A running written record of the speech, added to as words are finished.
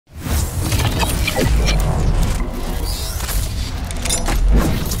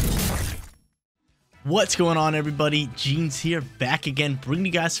What's going on, everybody? Jeans here, back again, bringing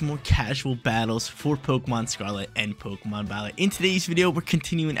you guys some more casual battles for Pokemon Scarlet and Pokemon Violet. In today's video, we're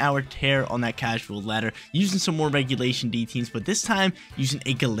continuing our tear on that casual ladder, using some more Regulation D teams, but this time using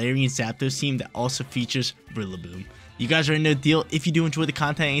a Galarian Zapdos team that also features Rillaboom. You guys already know the deal. If you do enjoy the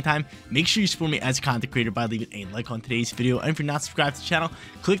content anytime, make sure you support me as a content creator by leaving a like on today's video. And if you're not subscribed to the channel,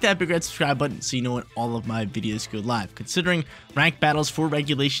 click that big red subscribe button so you know when all of my videos go live. Considering ranked battles for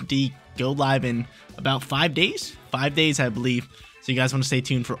Regulation D go live in about 5 days. 5 days, I believe. So you guys want to stay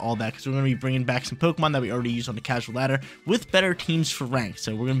tuned for all that, because we're going to be bringing back some Pokemon that we already used on the casual ladder with better teams for rank.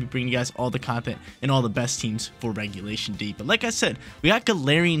 So we're going to be bringing you guys all the content and all the best teams for Regulation D. But like I said, we got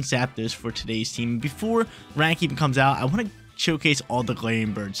Galarian Zapdos for today's team. Before rank even comes out, I want to showcase all the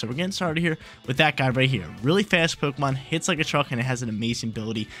Galarian birds. So we're getting started here with that guy right here. Really fast Pokemon, hits like a truck, and it has an amazing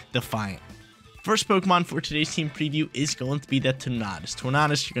ability, Defiant. First Pokemon for today's team preview is going to be that Tornadus.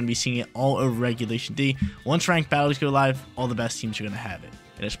 Tornadus, you're going to be seeing it all over Regulation D. Once ranked battles go live, all the best teams are going to have it.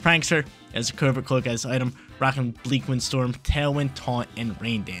 It has Prankster, it has a Covert Cloak as item, rocking Bleak Windstorm, Tailwind, Taunt, and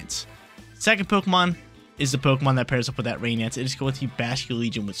Rain Dance. Second Pokemon is the Pokemon that pairs up with that Rain Dance. It is going to be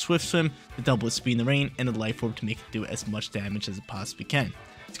Basculegion with Swift Swim, to double its speed in the rain, and a Life Orb to make it do as much damage as it possibly can.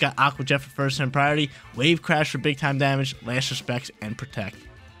 It's got Aqua Jet for first turn priority, Wave Crash for big time damage, Last Respects, and Protect.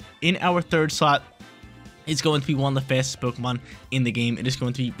 In our third slot, it's going to be one of the fastest Pokemon in the game. It is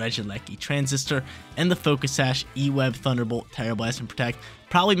going to be Regieleki, Transistor, and the Focus Sash, E-Web, Thunderbolt, Terra Blast, and Protect.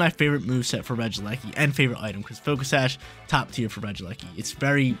 Probably my favorite moveset for Regieleki, and favorite item, because Focus Sash, top tier for Regieleki. It's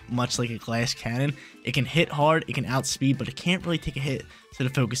very much like a glass cannon. It can hit hard, it can outspeed, but it can't really take a hit, so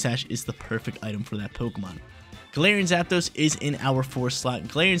the Focus Sash is the perfect item for that Pokemon. Galarian Zapdos is in our fourth slot.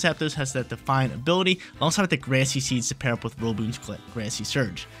 Galarian Zapdos has that Defiant ability, alongside with the Grassy Seeds to pair up with Rillaboom's Grassy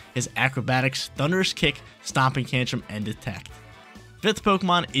Surge. His Acrobatics, Thunderous Kick, Stomping Tantrum, and Detect. Fifth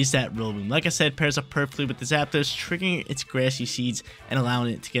Pokemon is that Rillaboom. Like I said, pairs up perfectly with the Zapdos, triggering its Grassy Seeds and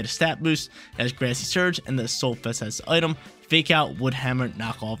allowing it to get a stat boost. It has Grassy Surge and the Assault Vest as the item, Fake Out, Wood Hammer,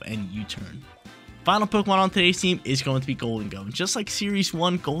 Knock Off, and U-Turn. Final Pokemon on today's team is going to be Gold and Go. And just like Series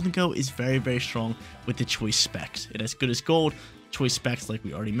 1, Gold and Go is very, very strong with the choice specs. It has good as Gold, choice specs like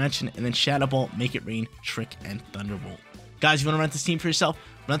we already mentioned, and then Shadow Ball, Make It Rain, Trick, and Thunderbolt. Guys, if you want to rent this team for yourself,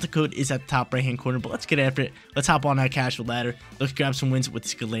 rent the code is at the top right-hand corner, but let's get after it. Let's hop on that casual ladder. Let's grab some wins with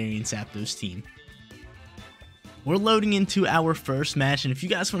this Galarian Zapdos team. We're loading into our first match, and if you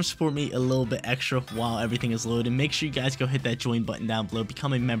guys want to support me a little bit extra while everything is loaded, make sure you guys go hit that join button down below,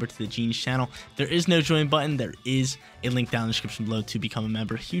 become a member to the Genius channel. There is no join button, there is a link down in the description below to become a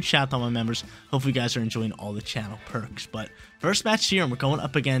member. Huge shout out to all my members. Hopefully you guys are enjoying all the channel perks. But first match here, and we're going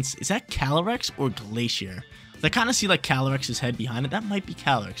up against, is that Calyrex or Glacier? I kind of see like Calyrex's head behind it. That might be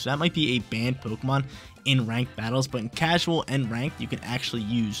Calyrex. So that might be a banned Pokemon in ranked battles, but in casual and ranked, you can actually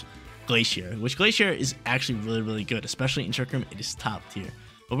use Glacier, which Glacier is actually really, really good, especially in Trick Room. It is top tier.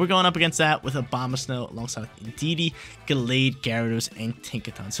 But we're going up against that with a Abomasnow alongside Indeedee, Gallade, Gyarados, and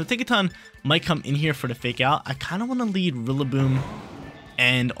Tinkaton. So Tinkaton might come in here for the fake out. I kind of want to lead Rillaboom,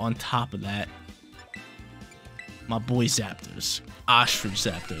 and on top of that, my boy Zapdos. Ostrich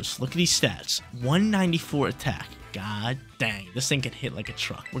Zapdos. Look at these stats. 194 attack. God dang, this thing can hit like a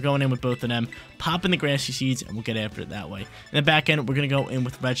truck. We're going in with both of them, popping the Grassy Seeds, and we'll get after it that way. In the back end, we're going to go in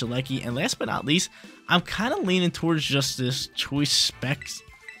with Regieleki, and last but not least, I'm kind of leaning towards just this choice specs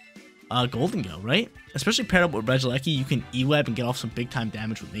Gold and Go, right? Especially paired up with Regieleki, you can E-Web and get off some big time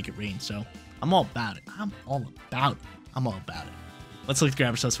damage with Make It Rain, so I'm all about it. I'm all about it. Let's look to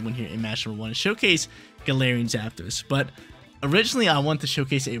grab ourselves a win here in match number 1 and showcase Galarian Zapdos. But originally, I wanted to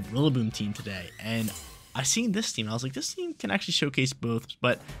showcase a Rillaboom team today, and I seen this team. I was like, this team can actually showcase both,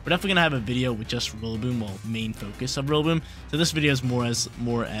 but we're definitely gonna have a video with just Rillaboom, well, main focus of Rillaboom. So this video is more as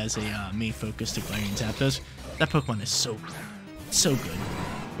a main focus to Galarian Zapdos. That Pokemon is so good.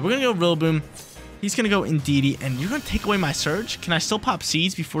 But we're gonna go Rillaboom. He's gonna go Indeedee, and you're gonna take away my Surge. Can I still pop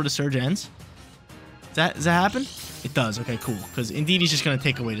Seeds before the Surge ends? Does that happen? It does. Okay, cool. Because Indeedee's just gonna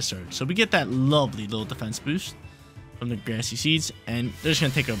take away the Surge, so we get that lovely little defense boost from the Grassy Seeds, and they're just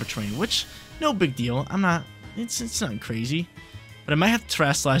gonna take over terrain, which no big deal. It's not crazy, but I might have to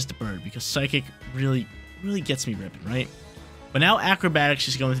Terastallize the bird because Psychic really gets me ripping, right? But now Acrobatics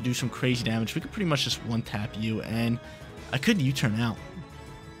is going to do some crazy damage. We could pretty much just one tap you, and I could U-turn out.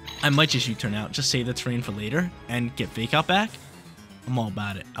 I might just U-turn out, just save the terrain for later and get Fake Out back. I'm all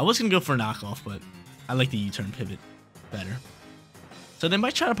about it. I was gonna go for a knockoff, but I like the U-turn pivot better. So they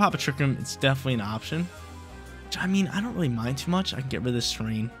might try to pop a Trick Room. It's definitely an option. I mean, I don't really mind too much. I can get rid of this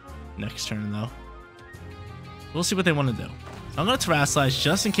terrain next turn, though. We'll see what they want to do. So I'm going to Terastallize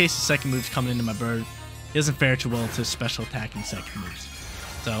just in case the second move's coming into my bird. He doesn't fare too well to special attacking second moves.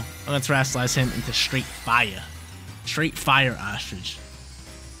 So I'm gonna terastallize him into straight fire. Straight fire ostrich.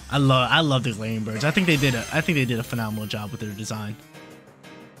 I love the Galarian birds. I think they did a phenomenal job with their design.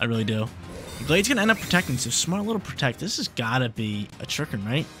 I really do. The Glade's gonna end up protecting, so smart little protect. This has gotta be a Trick Room,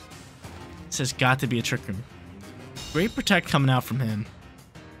 right? This has got to be a Trick Room. Great protect coming out from him.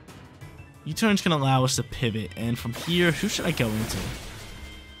 U-turn's gonna allow us to pivot, and from here, who should I go into?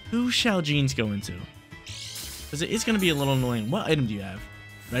 Who shall Jeans go into? Because it is gonna be a little annoying. What item do you have?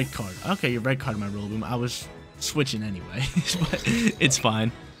 Red card. Okay, your red card, my Rillaboom. I was switching anyway, but it's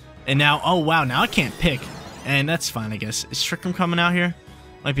fine. And now, oh wow, now I can't pick, and that's fine, I guess. Is Trick Room coming out here?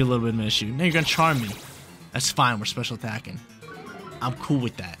 Might be a little bit of an issue. Now you're gonna charm me. That's fine. We're special attacking. I'm cool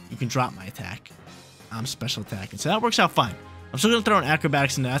with that. You can drop my attack. I'm special attacking, so that works out fine. I'm still gonna throw an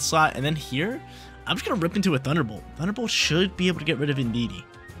acrobatics in that slot, and then here, I'm just gonna rip into a Thunderbolt. Thunderbolt should be able to get rid of Indeedee.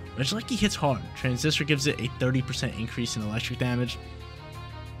 Regieleki hits hard. Transistor gives it a 30% increase in electric damage.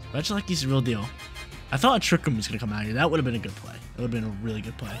 Regieleki's the real deal. I thought a Trick Room was gonna come out here. That would have been a good play. That would have been a really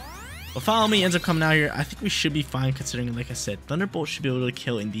good play. But Follow Me ends up coming out here. I think we should be fine considering, like I said, Thunderbolt should be able to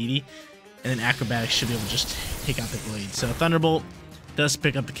kill Indeedee, and then Acrobatics should be able to just take out the Glade. So Thunderbolt does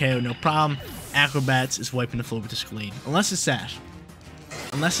pick up the KO, no problem. Acrobats is wiping the floor with this Glade. Unless it's Sash.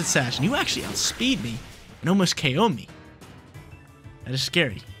 Unless it's Sash. And you actually outspeed me and almost KO me. That is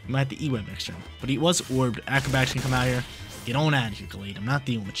scary. You might have to E-Web next turn. But he was orbed. Acrobatics can come out here. Get on out of here, Glade. I'm not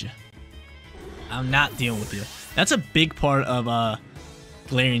dealing with you. I'm not dealing with you. That's a big part of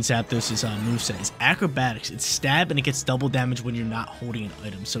Galarian Zapdos' moveset is Acrobatics. It's stab and it gets double damage when you're not holding an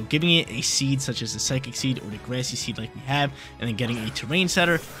item. So giving it a seed such as the Psychic Seed or the Grassy Seed like we have, and then getting a Terrain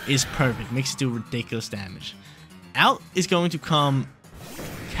Setter is perfect. Makes it do ridiculous damage. Out is going to come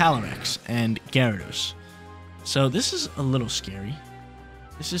Calyrex and Gyarados. So this is a little scary.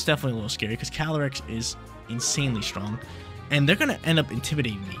 This is definitely a little scary because Calyrex is insanely strong. And they're going to end up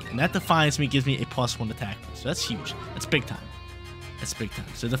intimidating me. And that Defiance me gives me a +1 attack. So that's huge. That's big time. That's big time.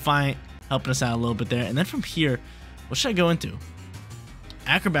 So Defiant helping us out a little bit there. And then from here, what should I go into?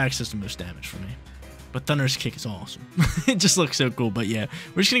 Acrobatics does the most damage for me. But Thunder's Kick is awesome. It just looks so cool. But yeah,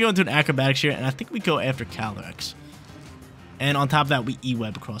 we're just going to go into an Acrobatics here. And I think we go after Calyrex. And on top of that, we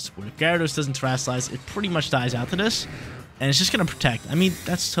E-Web across the board. If Gyarados doesn't Terastallize, it pretty much dies out to this. And it's just going to protect. I mean,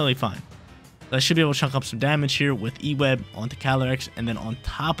 that's totally fine. I should be able to chunk up some damage here with E-Web onto Calyrex. And then on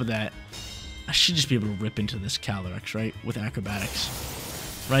top of that, I should just be able to rip into this Calyrex, right? With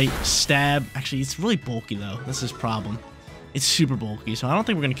Acrobatics. Right? Stab. Actually, it's really bulky, though. That's his problem. It's super bulky, so I don't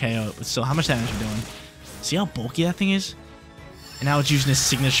think we're going to KO it. But still, how much damage are we doing? See how bulky that thing is? And now it's using his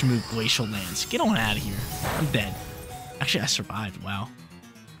signature move, Glacial Lance. Get on out of here. I'm dead. Actually, I survived. Wow.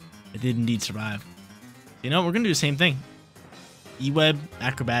 I did indeed survive. You know, we're going to do the same thing. E-Web,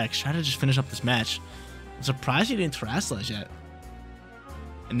 Acrobatics. Try to just finish up this match. I'm surprised he didn't Terastallize yet.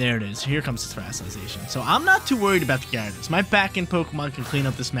 And there it is. Here comes the Terastallization. So I'm not too worried about the Gyarados. My back-end Pokemon can clean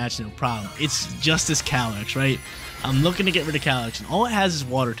up this match, no problem. It's just this Calyrex, right? I'm looking to get rid of Calyrex, and all it has is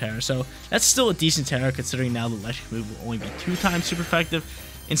Water Terror. So that's still a decent Terror, considering now the Electric move will only be 2 times super effective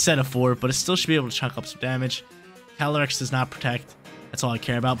instead of 4. But it still should be able to chunk up some damage. Calyrex does not protect. That's all I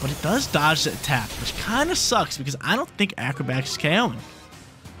care about. But it does dodge the attack, which kind of sucks because I don't think Acrobatics is KOing.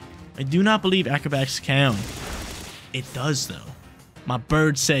 I do not believe Acrobatics is KOing. It does, though. My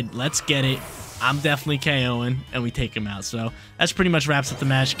bird said, let's get it. I'm definitely KOing, and we take him out. So that's pretty much wraps up the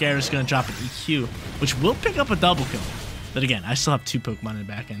match. Gyarados is going to drop an EQ, which will pick up a double kill. But again, I still have 2 Pokemon in the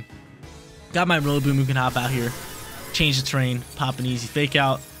back end. Got my Rillaboom who can hop out here, change the terrain, pop an easy fake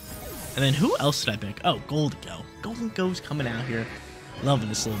out. And then who else did I pick? Oh, Golden Go. Golden Go's coming out here. Loving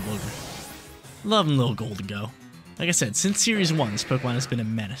this little booger. Loving little Golden Go. Like I said, since Series 1, this Pokemon has been a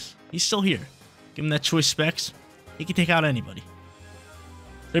menace. He's still here. Give him that choice specs. He can take out anybody.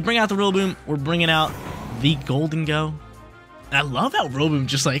 They bring out the Rillaboom. We're bringing out the Golden Go. And I love how Rillaboom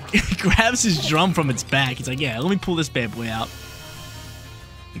just like grabs his drum from its back. He's like, yeah, let me pull this bad boy out.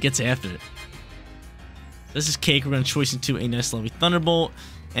 He gets after it. This is cake. We're going to choice into a nice lovely Thunderbolt.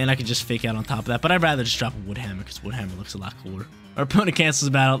 And I can just fake out on top of that. But I'd rather just drop a Wood Hammer because Wood Hammer looks a lot cooler. Our opponent cancels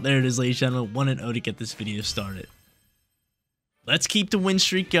the battle. There it is, ladies and gentlemen. 1-0 to get this video started. Let's keep the win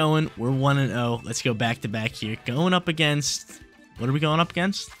streak going. We're 1-0. Let's go back to back here. Going up against... What are we going up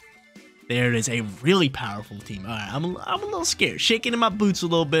against? There it is, a really powerful team. All right, I'm a little scared. Shaking in my boots a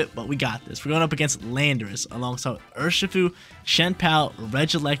little bit, but we got this. We're going up against Landorus alongside Urshifu, Shenpal,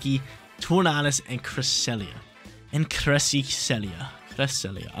 Regieleki, Tornadus, and Cresselia.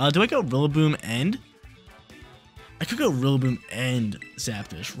 Do I go Rillaboom and... I could go Rillaboom and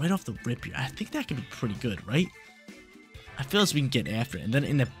Zapdos right off the rip here. I think that could be pretty good, right? I feel as we can get after it. And then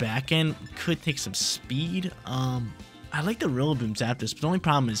in the back end, we could take some speed. I like the Rillaboom Zapdos, but the only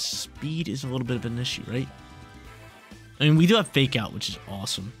problem is speed is a little bit of an issue, right? I mean, we do have Fake Out, which is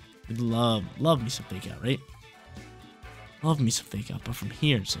awesome. We love me some Fake Out, right? Love me some Fake Out, but from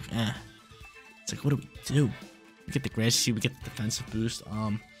here, it's like, eh. It's like, what do we do? We get the Grassy Seed, we get the defensive boost.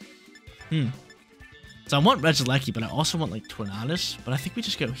 So I want Regieleki, but I also want, like, Tornadus. But I think we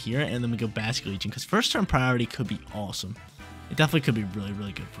just go here, and then we go Basket Legion, because first turn priority could be awesome. It definitely could be really,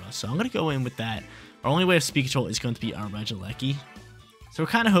 really good for us. So I'm going to go in with that. Our only way of Speed Control is going to be our Regieleki. So we're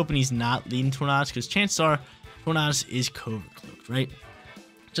kind of hoping he's not leading Tornadus, because chances are Tornadus is Covert Cloaked, right?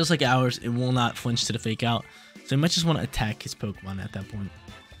 Just like ours, it will not flinch to the Fake Out. So he might just want to attack his Pokemon at that point.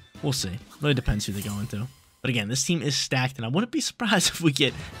 We'll see. Really depends who they go into. But again, this team is stacked, and I wouldn't be surprised if we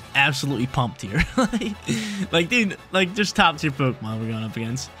get absolutely pumped here. Like, dude, like, there's top tier Pokemon we're going up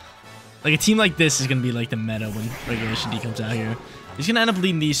against. Like, a team like this is going to be, like, the meta when Regulation D comes out here. He's going to end up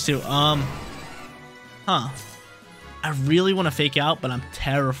leading these two. I really want to Fake Out, but I'm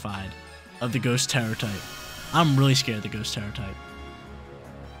terrified of the Ghost Terror type. I'm really scared of the Ghost Terror type.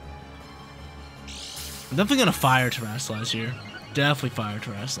 I'm definitely going to Fire Terrasilize here. Definitely Fire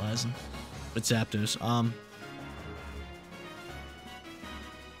Terrasilize with Zapdos. I'm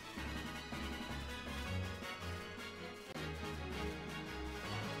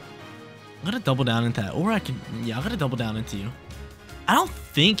gonna double down into that, or I can, yeah, I'm gonna double down into you. I'm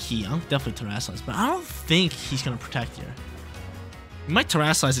definitely Terrasilize, but I don't think he's gonna protect here. He might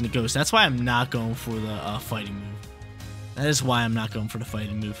Terrasilize into Ghost. That's why I'm not going for the fighting move. That is why I'm not going for the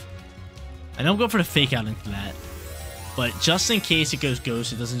fighting move. I know I'm going for the Fake Out into that, but just in case it goes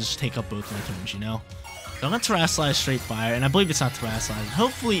Ghost, it doesn't just take up both my turns, you know? So I'm gonna Terrasilize straight Fire, and I believe it's not Terrasilize.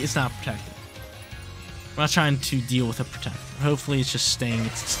 Hopefully it's not protected. We're not trying to deal with a protector. Hopefully it's just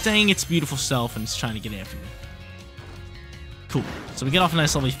staying its beautiful self, and it's trying to get after me. Cool. So we get off a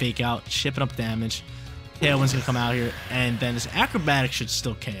nice lovely Fake Out, shipping up damage. Tailwind's gonna come out here, and then this Acrobatic should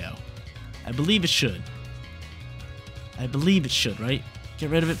still KO. I believe it should. I believe it should, right? Get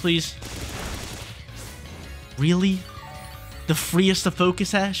rid of it, please. Really? The freest of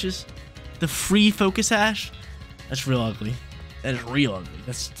Focus Ashes? The free Focus Ash? That's real ugly. That is real ugly.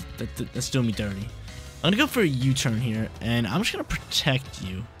 That's doing me dirty. I'm gonna go for a U-turn here, and I'm just gonna protect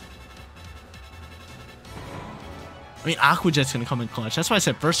you. I mean, Aqua Jet's gonna come in clutch. That's why I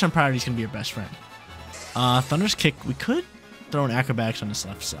said first turn priority is gonna be your best friend. Thunder's Kick. We could throw an Acrobatics on this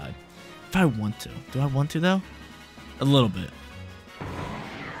left side. If I want to. Do I want to, though? A little bit.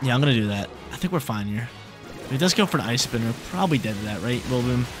 Yeah, I'm gonna do that. I think we're fine here. If he does go for an Ice Spinner, probably dead to that, right,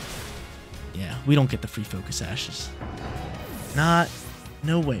 Rillaboom? Yeah, we don't get the free Focus Ashes. No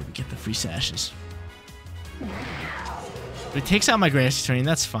way we get the free Sashes. But it takes out my Grassy Terrain,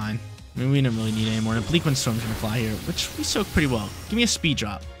 that's fine. I mean, we didn't really need any more. And Bleak Wind Storm's gonna fly here, which we soak pretty well. Give me a Speed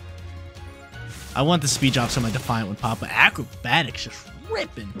Drop. I want the Speed Drop so my Defiant would pop, but Acrobatics just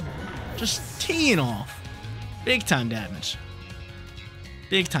ripping. Just teeing off. Big time damage.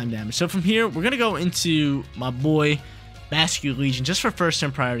 Big time damage. So from here, we're gonna go into my boy Basket Legion just for first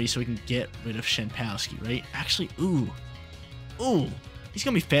turn priority so we can get rid of Shenpowski, right? Actually, ooh. He's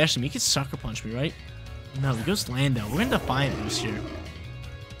gonna be faster than me. He could Sucker Punch me, right? No, he goes Lando. We're gonna Defiant Boost here.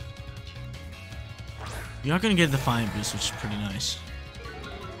 We are gonna get a Defiant Boost, which is pretty nice.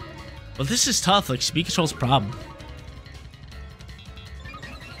 But this is tough. Like, Speed Control's a problem.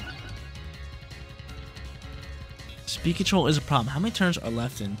 Speed Control is a problem. How many turns are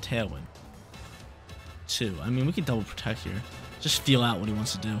left in Tailwind? 2. I mean, we can double protect here. Just feel out what he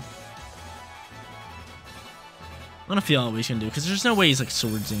wants to do. I'm gonna feel out what he's gonna do, because there's no way he's like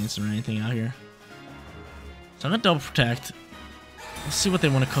Sword Dance or anything out here. So I'm gonna double protect. Let's see what they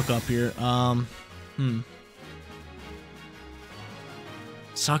want to cook up here.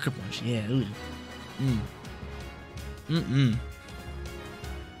 Sucker Punch, yeah. Ooh.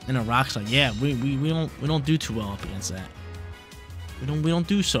 And a Rock Slide, yeah. We don't do too well up against that. We don't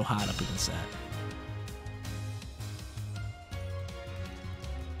do so hot up against that.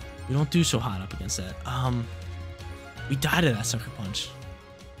 We don't do so hot up against that. We died to that Sucker Punch.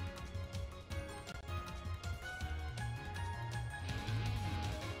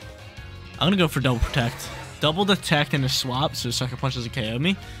 I'm gonna go for double protect. Double detect and a swap so Sucker Punch doesn't KO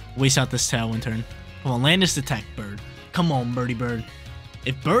me. Waste out this Tailwind turn. Come on, land this Detect, Bird. Come on, Birdie Bird.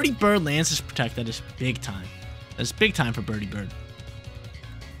 If Birdie Bird lands this protect, that is big time. That's big time for Birdie Bird.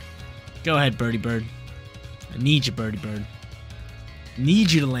 Go ahead, Birdie Bird. I need you, Birdie Bird.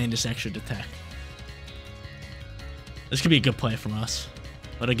 Need you to land this extra Detect. This could be a good play from us.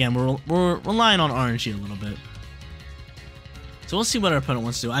 But again, we're relying on RNG a little bit. So we'll see what our opponent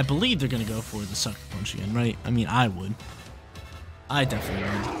wants to do. I believe they're going to go for the Sucker Punch again, right? I mean, I would. I definitely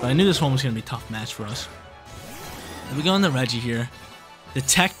would. But I knew this one was going to be a tough match for us. We go into Reggie here. The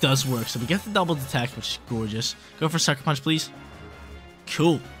tech does work, so we get the double detect, which is gorgeous. Go for Sucker Punch, please.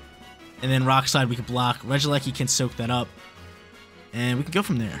 Cool. And then Rock Slide we can block. Regieleki can soak that up. And we can go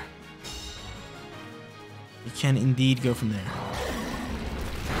from there. We can indeed go from there.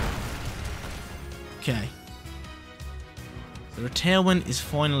 Okay. So our Tailwind is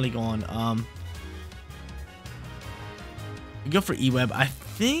finally gone. We go for E-Web. I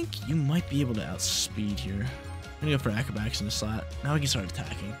think you might be able to outspeed here. I'm gonna go for Acrobatics in the slot. Now we can start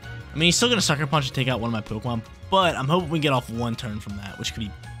attacking. I mean, he's still gonna Sucker Punch and take out one of my Pokemon, but I'm hoping we get off one turn from that, which could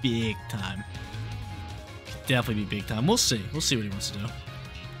be big time. Could definitely be big time. We'll see. We'll see what he wants to do.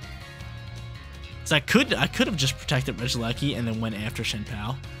 So I could have just protected Regieleki and then went after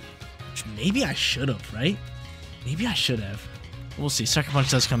Shenpao, which maybe I should have, right? Maybe I should have. We'll see. Sucker Punch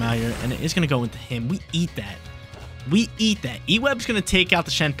does come out here, and it is gonna go into him. We eat that. We eat that. E-Web's going to take out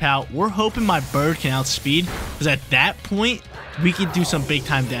the Shenpao. We're hoping my Bird can outspeed, because at that point, we can do some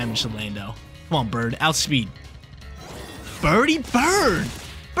big-time damage to Lando. Come on, Bird. Outspeed. Birdie Bird!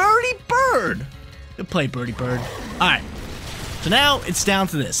 Birdie Bird! Good play, Birdie Bird. Alright. So now, it's down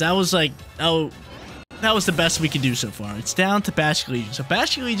to this. That was like, oh, that was the best we could do so far. It's down to Bastion Legion. So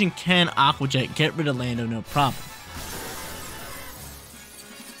Bastion Legion can Aqua Jet, get rid of Lando, no problem.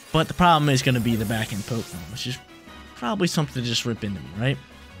 But the problem is going to be the back-end Pokemon, which is probably something to just rip into me, right?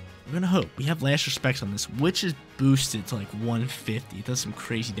 We're gonna hope. We have Last Respects on this, which is boosted to like 150. It does some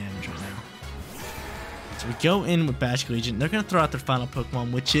crazy damage right now. So we go in with Bastion Legion. They're gonna throw out their final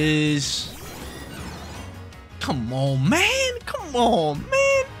Pokemon, which is... Come on, man! Come on,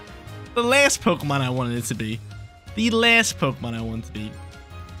 man! The last Pokemon I wanted it to be. The last Pokemon I wanted it to be.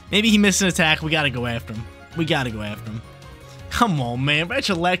 Maybe he missed an attack. We gotta go after him. We gotta go after him. Come on, man.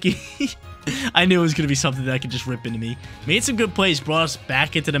 Regieleki. I knew it was going to be something that could just rip into me. Made some good plays, brought us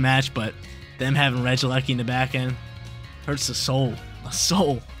back into the match, but them having Regieleki in the back end hurts the soul. A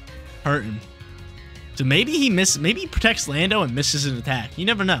soul hurting. So maybe he protects Lando and misses an attack. You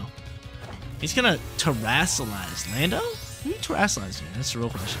never know. He's going to Terrasilize Lando? Who are you Terrasilizing? That's the real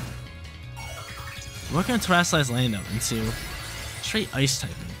question. We're going to Terrasilize Lando into straight Ice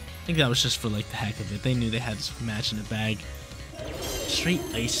typing. I think that was just for like the heck of it. They knew they had this match in the bag. Straight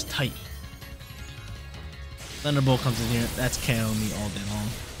Ice type. Thunderbolt comes in here. That's KOing me all day long.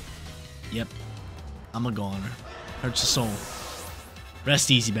 Yep. I'm a goner. Hurts the soul. Rest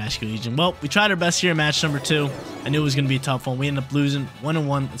easy, Bastion Legion. Well, we tried our best here in match number 2. I knew it was going to be a tough one. We ended up losing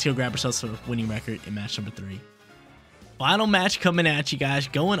 1-1. Let's go grab ourselves a winning record in match number 3. Final match coming at you guys.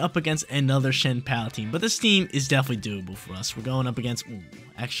 Going up against another Shenpao team. But this team is definitely doable for us. We're going up against... Ooh,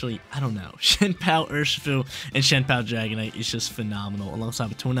 actually, I don't know. Shenpao Urshifu and Shenpao Dragonite is just phenomenal. Alongside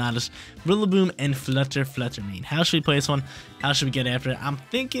with Tornadus, Rillaboom, and Fluttermane. How should we play this one? How should we get after it? I'm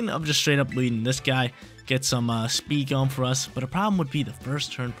thinking of just straight up leading this guy. Get some speed going for us. But a problem would be the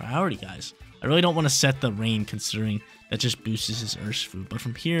first turn priority, guys. I really don't want to set the rain considering that just boosts his Urshifu. But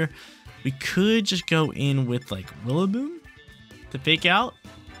from here... we could just go in with, like, Rillaboom to fake out.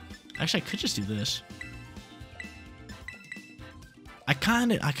 Actually, I could just do this. I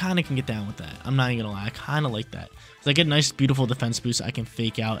kind of can get down with that. I'm not even gonna lie. I kind of like that. Because I get a nice, beautiful defense boost. I can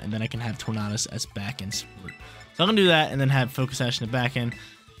fake out, and then I can have Tornadus as back-end support. So I'm gonna do that, and then have Focus Sash in the back-end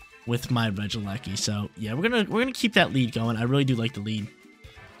with my Regieleki. So, yeah, we're gonna keep that lead going. I really do like the lead.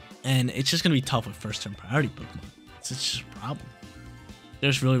 And it's just gonna be tough with first-turn priority Pokemon. It's just a problem.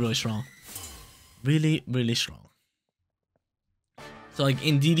 They're just really, really strong. Really, really strong. So, like,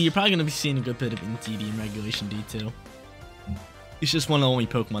 in DD, you're probably going to be seeing a good bit of in DD and Regulation D2. It's just one of the only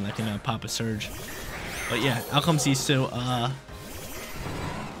Pokemon that can pop a Surge. But, yeah, out comes these two.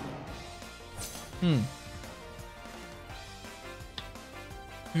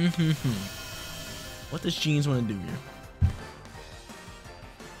 What does Jeans want to do here?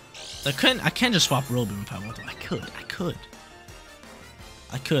 I can just swap Rillaboom if I want to.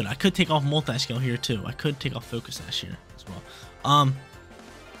 I could take off Multi-Scale here too. I could take off Focus Sash here as well.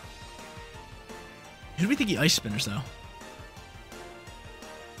 Who do we think he Ice Spinners though?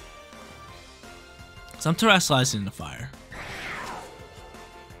 So I'm Terrassilizing into fire.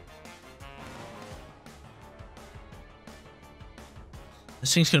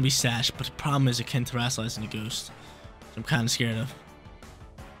 This thing's gonna be sashed, but the problem is it can Terrasilize into Ghost. So I'm kind of scared of.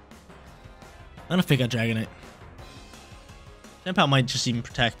 I'm gonna fake out Dragonite. Shenpao might just even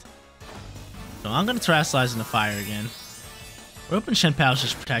protect. So I'm gonna Terrasilize into fire again. We're hoping Shenpao's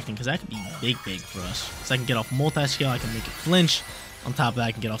just protecting because that could be big for us. So I can get off Multi-Scale, I can make it flinch. On top of that,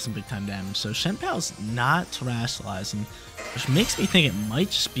 I can get off some big time damage. So Shenpao's not Terrasilizing, which makes me think it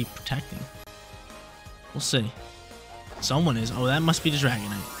might just be protecting. We'll see. Someone is. Oh, that must be the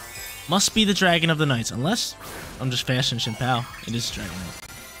Dragonite. Must be the Dragon of the Knights, unless I'm just faster than Shinpao. It is Dragonite.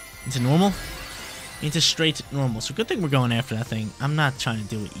 Into normal? Into straight normal. So good thing we're going after that thing. I'm not trying to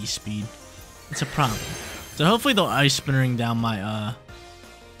deal with E-Speed. It's a problem. So hopefully they'll Ice Spinnering down my,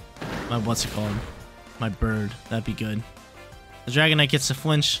 what's it called? My bird. That'd be good. The Dragonite gets the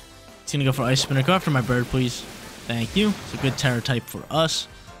flinch. He's gonna go for Ice Spinner. Go after my bird, please. Thank you. It's a good Terror type for us.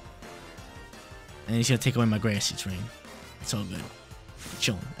 And he's gonna take away my Grassy Terrain. It's all good.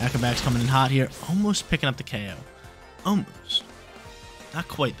 Chilling. Acrobatics coming in hot here. Almost picking up the KO. Almost. Not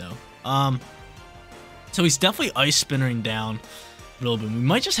quite, though. So he's definitely Ice Spinnering down Rillaboom. We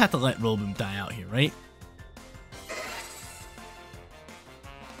might just have to let Rillaboom die out here, right?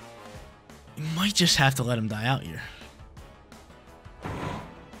 We might just have to let him die out here.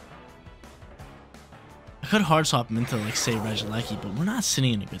 I could hard swap him into, like, say, Regieleki, but we're not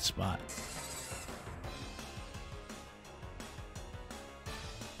sitting in a good spot.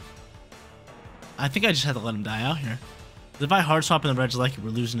 I think I just had to let him die out here. If I hard swap in the Regieleki, we're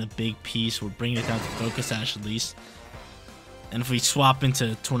losing a big piece. We're bringing it down to Focus Sash at least. And if we swap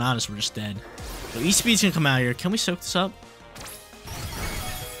into Tornadus, we're just dead. So E-Speed's gonna come out here. Can we soak this up?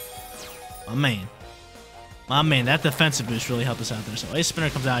 My man. My man, that defensive boost really helped us out there. So Ice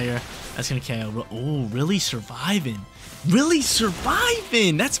Spinner comes out here. That's gonna KO. Oh, really surviving. Really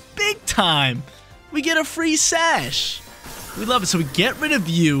surviving. That's big time. We get a free Sash. We love it. So we get rid of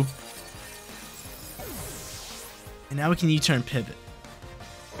you. And now we can U-turn pivot.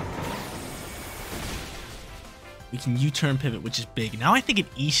 We can U-turn pivot, which is big. Now I think an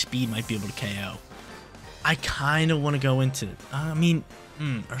E-Speed might be able to KO. I kind of want to go into... I mean,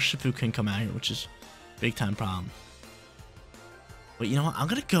 Urshifu can come out here, which is a big-time problem. But you know what? I'm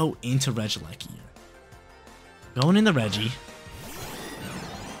going to go into Regieleki here. Going in the Regi.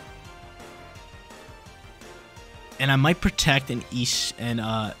 And I might protect an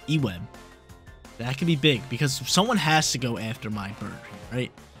E-Web. That could be big, because someone has to go after my bird,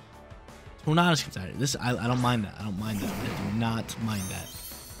 right? Tornadus comes out here. This I don't mind that. I don't mind that. I do not mind that.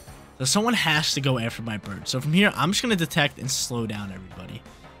 So someone has to go after my bird. So from here, I'm just going to detect and slow down everybody.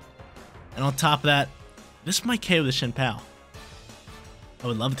 And on top of that, this might KO the Shinpao. I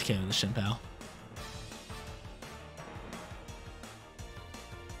would love to KO the Shinpao.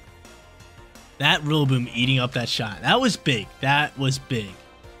 That Rillaboom eating up that shot. That was big. That was big.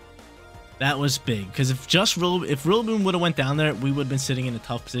 That was big, because if Rillaboom would have went down there, we would have been sitting in a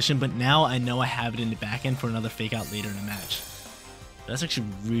tough position, but now I know I have it in the back end for another fake out later in the match. That's actually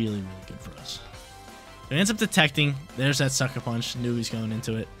really, really good for us. So he ends up detecting. There's that Sucker Punch. Knew he was going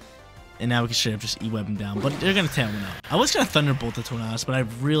into it. And now we can straight up just E-Web him down, but they're going to tail him out. I was going to Thunderbolt the Tornadus, but I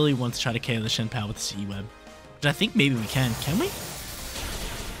really want to try to KO the Shinpao with this E-Web, which I think maybe we can. Can we?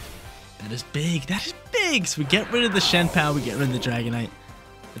 That is big. That is big. So we get rid of the Shinpao. We get rid of the Dragonite.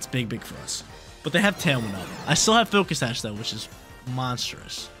 It's big, big for us. But they have Tailwind up. I still have Focus Sash, though, which is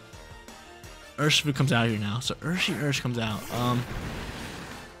monstrous. Urshifu comes out here now. So Ursh comes out.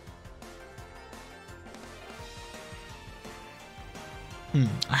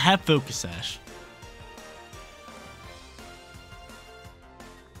 I have Focus Sash.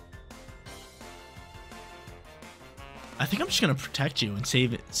 I think I'm just gonna protect you and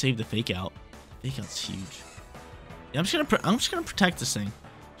save the fake out. Fake out's huge. Yeah, I'm just gonna protect this thing.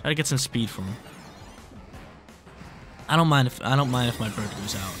 Try to get some speed for him. I don't mind if my bird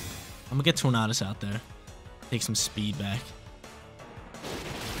goes out. I'm gonna get Tornadus out there. Take some speed back.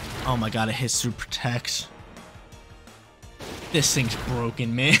 Oh my god, it hits through protects. This thing's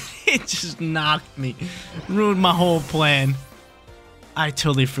broken, man. It just knocked me. Ruined my whole plan. I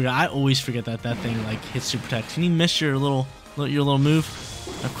totally forgot. I always forget that that thing like hits through protects. Can you miss your little move?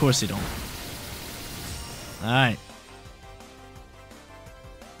 Of course they don't. Alright.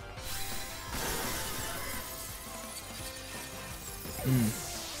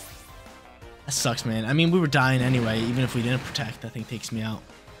 That sucks, man. I mean, we were dying anyway. Even if we didn't protect, that thing takes me out.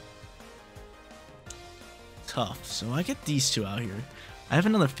 Tough. So I get these two out here. I have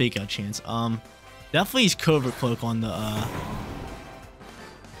another fake out chance. Definitely he's Covert Cloak on the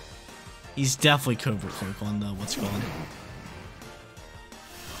he's definitely Covert Cloak on the what's it called?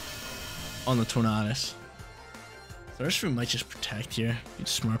 On the Tornadus. So Urshifu might just protect here.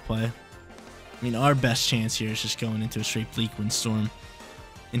 It's a smart play. I mean, our best chance here is just going into a straight Bleak Windstorm,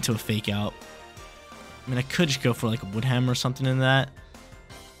 into a fake out. I mean, I could just go for like a Woodhammer or something in that.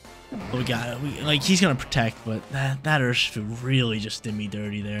 But we got it. Like, he's gonna protect, but that Urshifu really just did me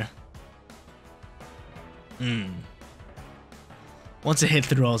dirty there. Once it hit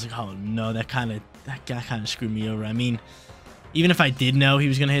through, I was like, oh no, that guy kind of screwed me over. I mean, even if I did know he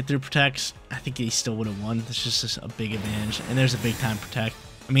was gonna hit through protects, I think he still would have won. That's just a big advantage. And there's a big time protect.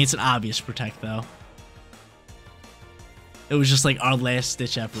 I mean, it's an obvious protect, though. It was just like our last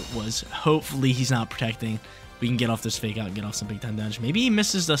ditch effort was hopefully he's not protecting. We can get off this fake out and get off some big time damage. Maybe he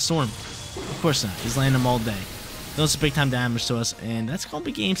misses the storm. Of course not. He's landing them all day. Does some big time damage to us, and that's going to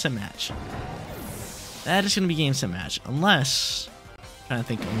be game set match. That is going to be game set match. Unless, I'm trying to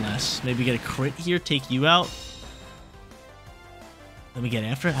think, unless maybe get a crit here, take you out. Let me get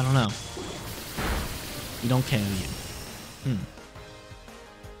after it. I don't know. We don't KO you.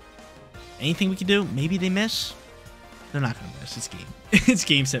 Anything we can do? Maybe they miss. They're not gonna miss. It's game. It's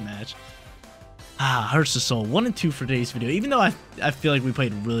game set match. Hurts the soul. 1 and 2 for today's video. Even though I feel like we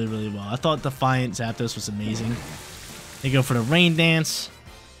played really, really well. I thought Defiant Zapdos was amazing. They go for the Rain Dance.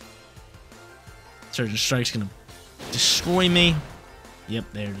 Surgeon Strike's gonna destroy me. Yep,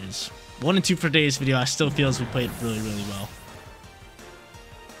 there it is. 1 and 2 for today's video. I still feel as we played really, really well.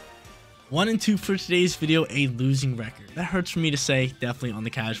 1 and 2 for today's video, a losing record. That hurts for me to say, definitely on the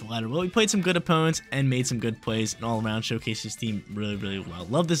casual ladder. Well, we played some good opponents and made some good plays and all around showcased this team really, really well.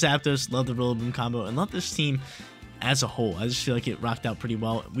 Love the Zapdos, love the Rillaboom combo, and love this team as a whole. I just feel like it rocked out pretty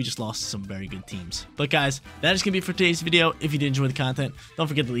well. We just lost to some very good teams. But guys, that is going to be it for today's video. If you did enjoy the content, don't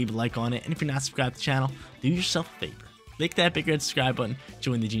forget to leave a like on it. And if you're not subscribed to the channel, do yourself a favor. Click that big red subscribe button,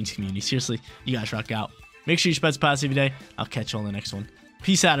 join the Genius community. Seriously, you guys rock out. Make sure you spread positivity today. I'll catch you on the next one.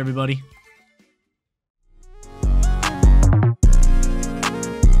 Peace out, everybody.